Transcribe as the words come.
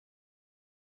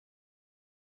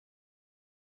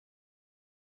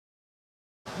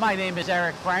My name is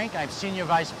Eric Frank. I'm Senior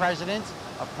Vice President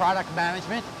of Product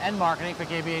Management and Marketing for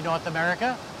KBA North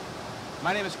America.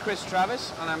 My name is Chris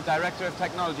Travis, and I'm Director of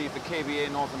Technology for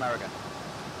KBA North America.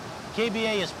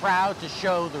 KBA is proud to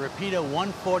show the Rapida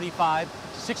 145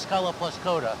 6-color plus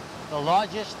coda, the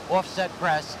largest offset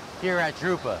press here at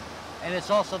drupa. And it's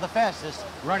also the fastest,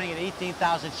 running at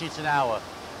 18,000 sheets an hour.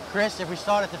 Chris, if we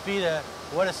start at the feeder,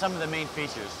 what are some of the main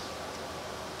features?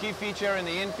 Key feature in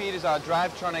the infeed is our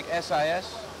Drivetronic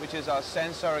SIS, which is our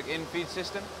sensoric infeed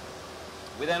system.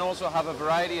 We then also have a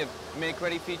variety of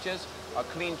make-ready features, our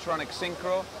Cleantronic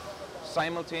Synchro,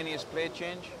 simultaneous plate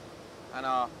change, and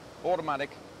our automatic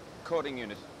coating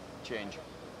unit change.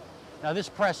 Now this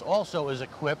press also is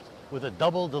equipped with a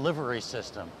double delivery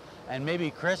system. And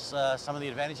maybe, Chris, some of the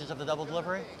advantages of the double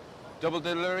delivery? Double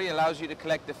delivery allows you to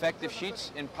collect defective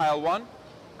sheets in pile 1,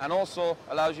 and also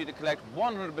allows you to collect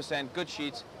 100% good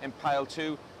sheets in pile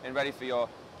 2 and ready for your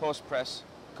post-press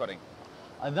cutting.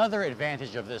 Another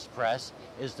advantage of this press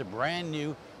is the brand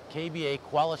new KBA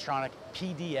Qualitronic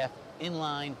PDF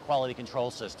inline quality control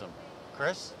system.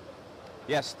 Chris?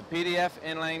 Yes, the PDF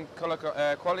inline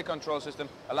quality control system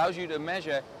allows you to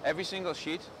measure every single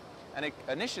sheet, and it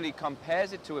initially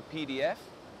compares it to a PDF.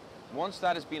 Once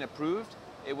that has been approved,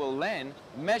 it will then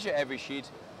measure every sheet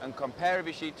and compare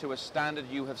every sheet to a standard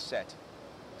you have set.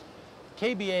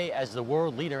 KBA, as the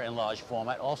world leader in large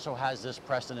format, also has this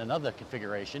press in another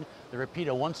configuration, the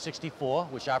Rapida 164,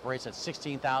 which operates at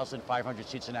 16,500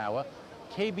 sheets an hour.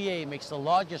 KBA makes the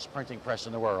largest printing press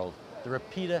in the world, the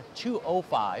Rapida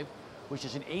 205, which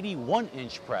is an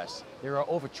 81-inch press. There are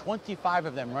over 25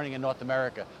 of them running in North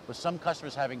America, with some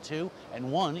customers having 2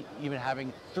 and one even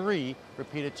having 3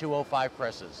 Rapida 205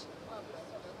 presses.